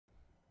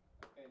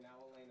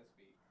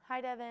Hi,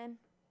 Devin.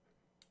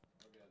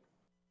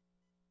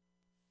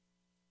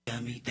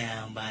 Got me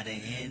down by the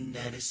end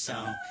of the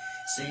song.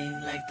 Seem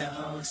like the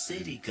whole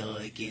city go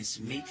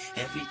against me.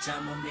 Every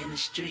time I'm in the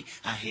street,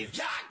 I hear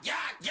yak,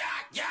 yak,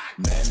 yak, yak.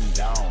 Man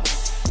down,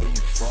 where you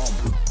from?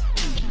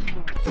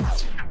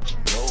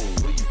 Yo,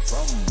 where you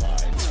from,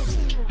 man?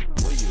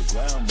 Where your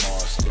grandma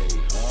stay,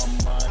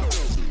 man?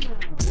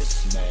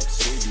 This mad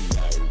city,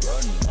 I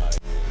run my...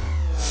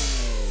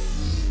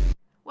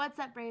 What's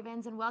up,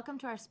 Ravens, and welcome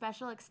to our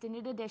special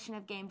extended edition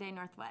of Gameday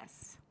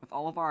Northwest. With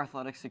all of our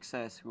athletic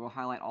success, we will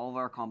highlight all of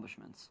our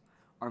accomplishments.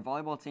 Our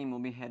volleyball team will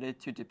be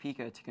headed to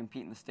Topeka to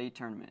compete in the state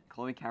tournament.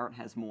 Chloe Carrot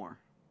has more.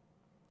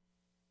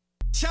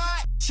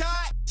 Shot,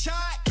 shot,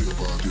 shot.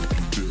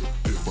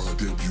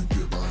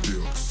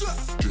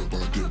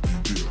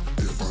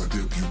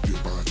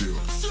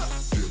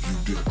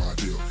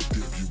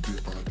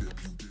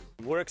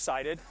 We're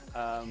excited.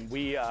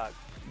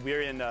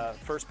 We're in the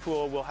first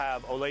pool. We'll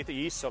have Olathe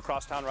East, so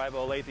crosstown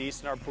rival Olathe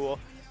East in our pool,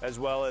 as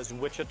well as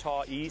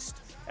Wichita East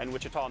and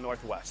Wichita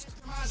Northwest.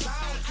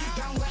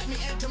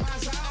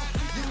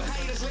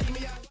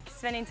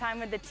 Spending time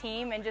with the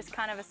team and just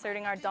kind of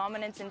asserting our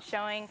dominance and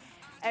showing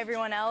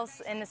everyone else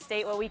in the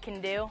state what we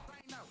can do.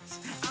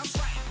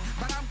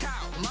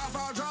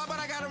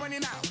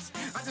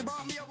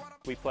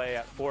 We play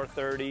at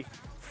 4:30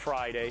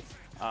 Friday.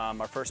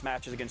 Our first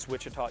match is against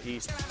Wichita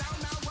East.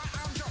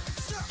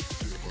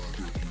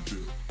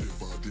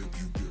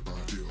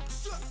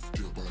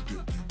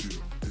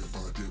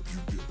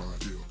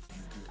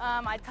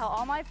 I tell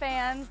all my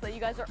fans that you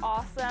guys are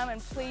awesome,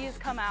 and please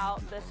come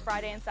out this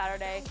Friday and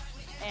Saturday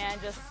and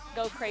just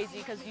go crazy,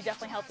 because you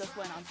definitely helped us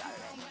win on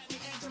Saturday.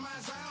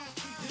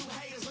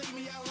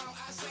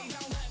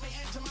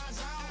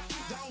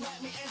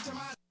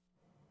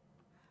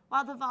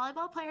 While the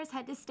volleyball players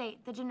head to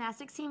state, the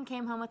gymnastics team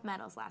came home with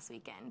medals last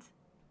weekend.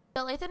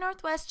 The Olathe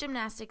Northwest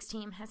gymnastics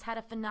team has had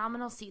a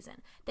phenomenal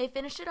season. They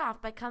finished it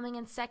off by coming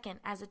in second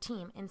as a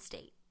team in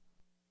state.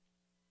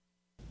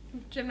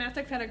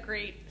 Gymnastics had a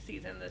great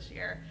season this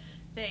year.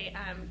 They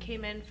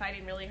came in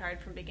fighting really hard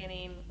from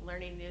beginning,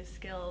 learning new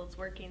skills,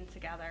 working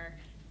together,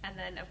 and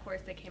then of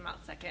course they came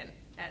out second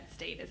at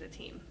state as a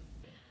team.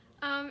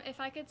 If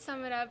I could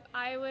sum it up,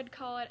 I would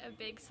call it a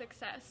big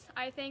success.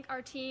 I think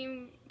our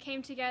team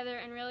came together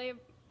and really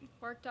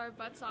worked our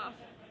butts off.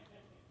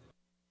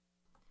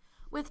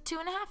 With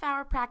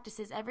 2.5-hour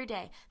practices every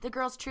day, the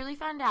girls truly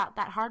found out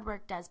that hard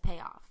work does pay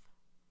off.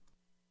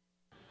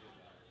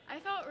 I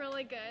felt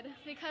really good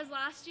because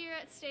last year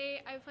at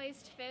state I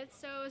placed 5th,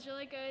 so it was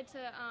really good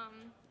to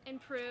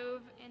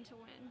improve and to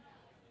win.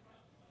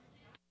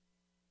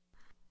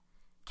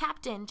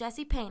 Captain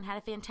Jessie Payne had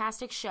a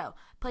fantastic show,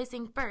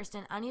 placing first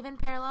in uneven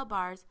parallel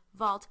bars,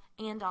 vault,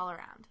 and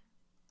all-around.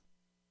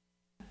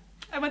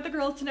 I want the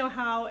girls to know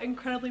how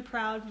incredibly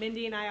proud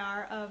Mindy and I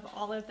are of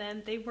all of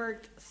them. They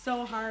worked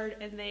so hard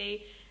and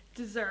they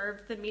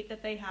deserved the meet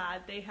that they had.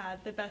 They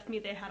had the best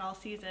meet they had all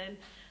season.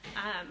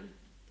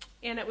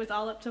 And it was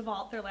all up to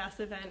vault. Their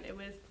last event, it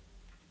was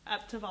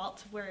up to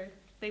vault where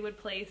they would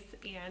place,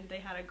 and they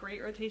had a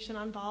great rotation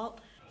on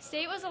vault.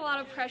 State was a lot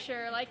of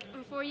pressure. Like,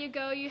 before you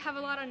go, you have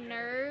a lot of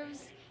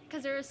nerves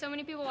because there were so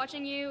many people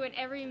watching you, and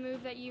every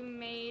move that you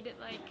made,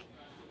 like,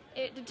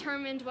 it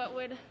determined what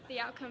the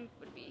outcome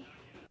would be.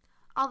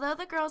 Although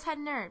the girls had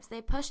nerves,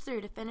 they pushed through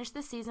to finish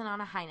the season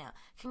on a high note.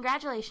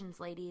 Congratulations,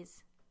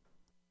 ladies.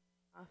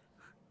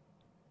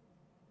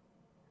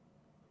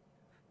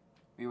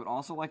 We would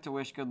also like to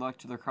wish good luck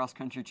to their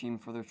cross-country team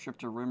for their trip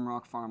to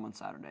Rimrock Farm on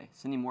Saturday.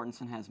 Cindy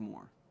Mortensen has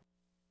more.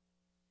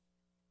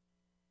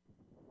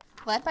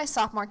 Led by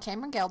sophomore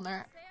Cameron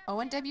Geldner,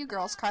 ONW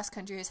girls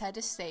cross-country is headed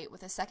to state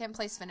with a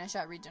second-place finish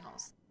at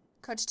regionals.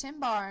 Coach Tim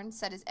Barnes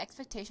said his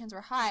expectations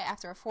were high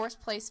after a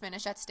fourth-place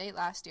finish at state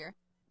last year.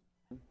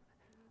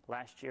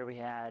 Last year we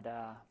had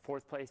a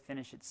fourth-place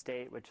finish at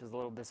state, which was a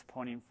little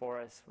disappointing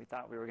for us. We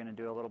thought we were going to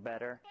do a little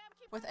better.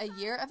 With a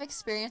year of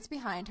experience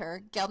behind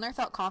her, Geldner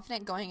felt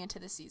confident going into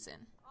the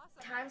season.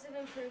 Times have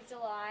improved a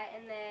lot,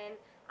 and then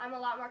I'm a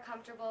lot more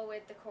comfortable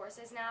with the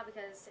courses now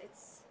because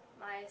it's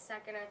my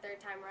second or third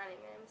time running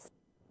them.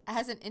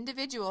 As an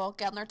individual,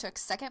 Geldner took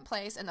second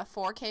place in the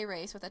 4K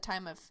race with a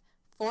time of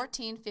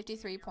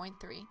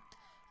 14:53.3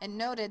 and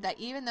noted that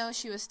even though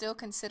she was still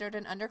considered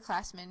an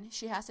underclassman,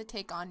 she has to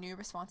take on new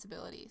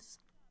responsibilities.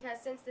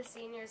 Because since the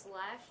seniors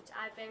left,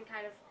 I've been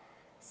kind of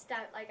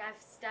I've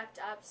stepped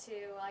up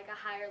to like a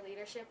higher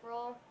leadership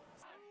role.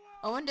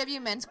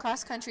 ONW men's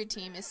cross-country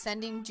team is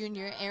sending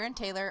junior Aaron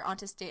Taylor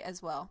onto state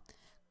as well.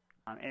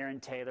 Aaron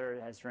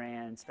Taylor has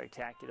ran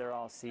spectacular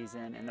all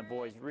season, and the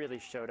boys really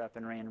showed up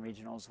and ran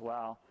regionals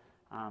well.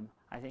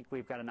 I think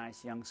we've got a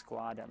nice young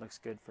squad that looks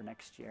good for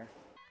next year.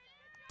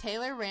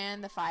 Taylor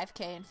ran the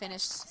 5K and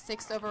finished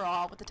 6th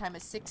overall with a time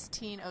of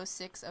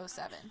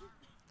 16:06.07.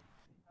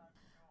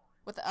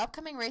 With the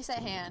upcoming race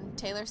at hand,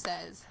 Taylor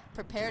says,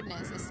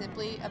 preparedness is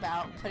simply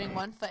about putting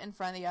one foot in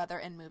front of the other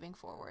and moving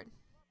forward.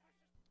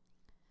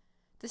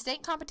 The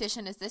state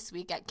competition is this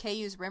week at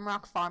KU's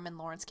Rimrock Farm in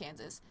Lawrence,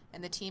 Kansas,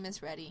 and the team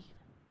is ready.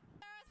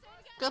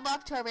 Good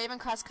luck to our Raven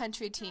cross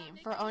country team.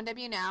 For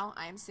ONW Now,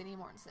 I am Cindy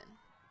Mortensen.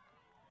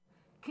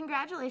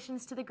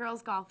 Congratulations to the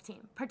girls golf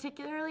team,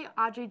 particularly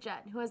Audrey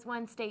Judd, who has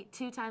won state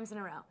 2 times in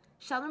a row.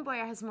 Sheldon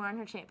Boyer has more on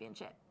her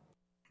championship.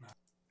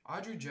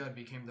 Audrey Judd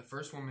became the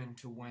first woman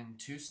to win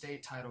 2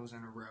 state titles in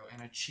a row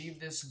and achieved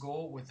this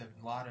goal with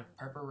a lot of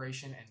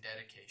preparation and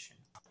dedication.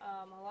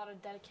 A lot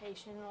of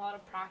dedication, a lot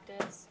of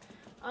practice,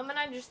 and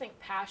I just think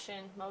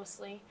passion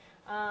mostly.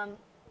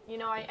 You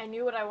know, I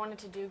knew what I wanted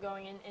to do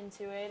going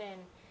into it, and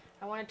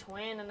I wanted to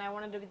win, and I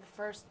wanted to be the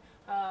first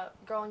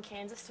girl in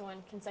Kansas to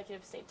win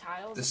consecutive state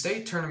titles. The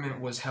state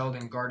tournament was held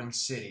in Garden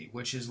City,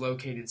 which is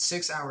located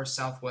 6 hours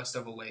southwest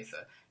of Olathe,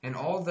 and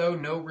although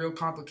no real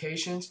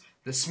complications,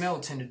 the smell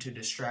tended to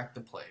distract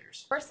the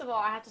players. First of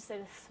all, I have to say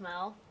the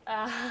smell.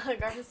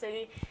 Garden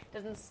City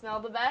doesn't smell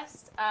the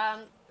best,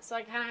 so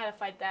I kind of had to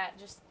fight that,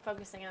 just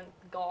focusing on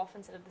golf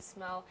instead of the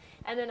smell.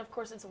 And then, of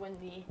course, it's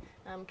windy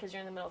because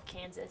you're in the middle of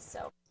Kansas.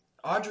 So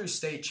Audrey's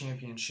state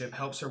championship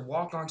helps her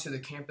walk onto the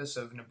campus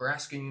of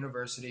Nebraska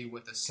University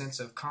with a sense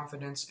of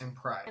confidence and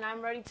pride. And I'm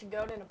ready to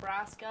go to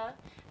Nebraska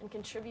and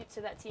contribute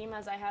to that team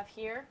as I have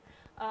here.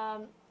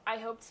 I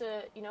hope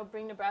to,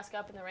 bring Nebraska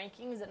up in the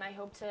rankings, and I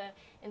hope to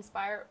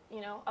inspire,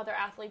 other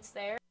athletes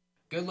there.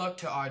 Good luck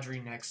to Audrey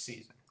next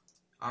season.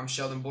 I'm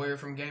Sheldon Boyer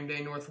from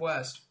Gameday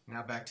Northwest.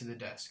 Now back to the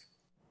desk.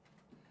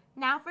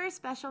 Now for a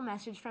special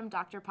message from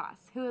Dr. Poss,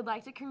 who would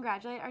like to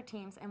congratulate our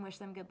teams and wish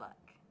them good luck.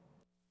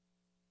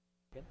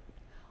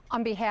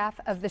 On behalf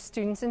of the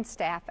students and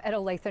staff at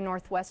Olathe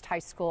Northwest High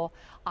School,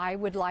 I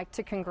would like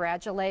to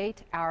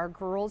congratulate our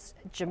girls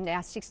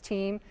gymnastics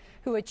team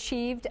who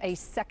achieved a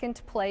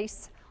 2nd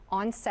place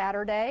on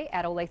Saturday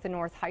at Olathe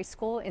North High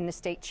School in the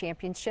state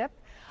championship.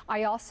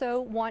 I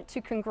also want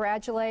to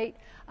congratulate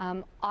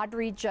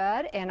Audrey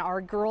Judd and our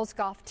girls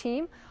golf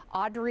team.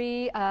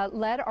 Audrey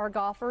led our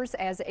golfers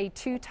as a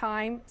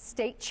 2-time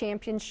state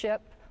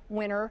championship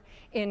winner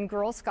in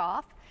girls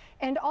golf.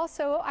 And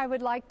also, I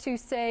would like to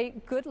say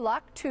good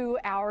luck to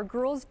our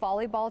girls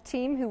volleyball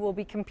team who will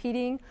be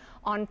competing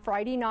on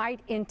Friday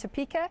night in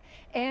Topeka,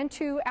 and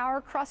to our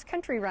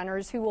cross-country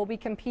runners who will be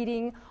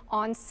competing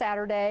on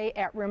Saturday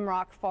at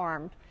Rimrock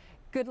Farm.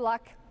 Good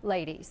luck,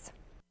 ladies.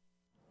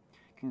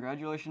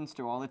 Congratulations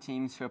to all the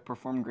teams who have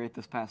performed great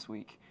this past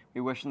week.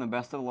 We wish them the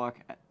best of luck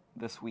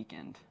this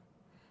weekend.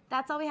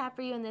 That's all we have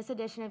for you in this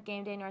edition of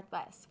Game Day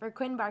Northwest. For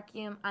Quinn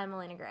Barkium, I'm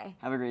Elena Gray.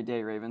 Have a great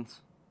day,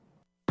 Ravens.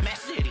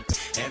 City.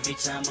 Every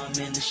time I'm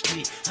in the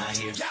street, I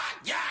hear yak,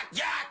 yak,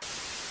 yak.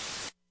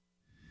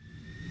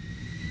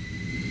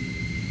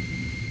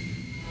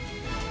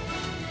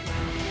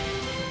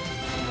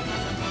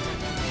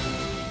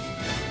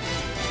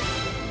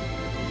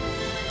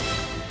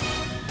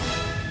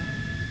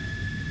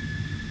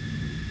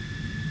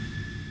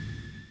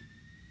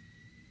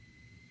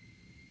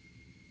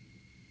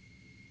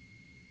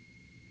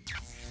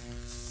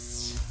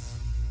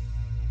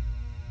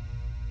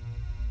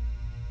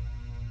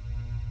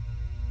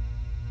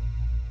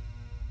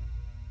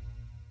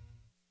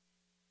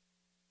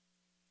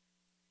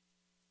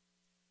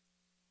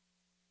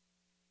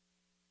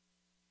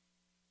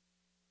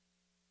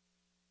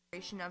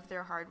 Of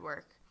their hard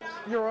work.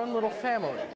 Your own little family.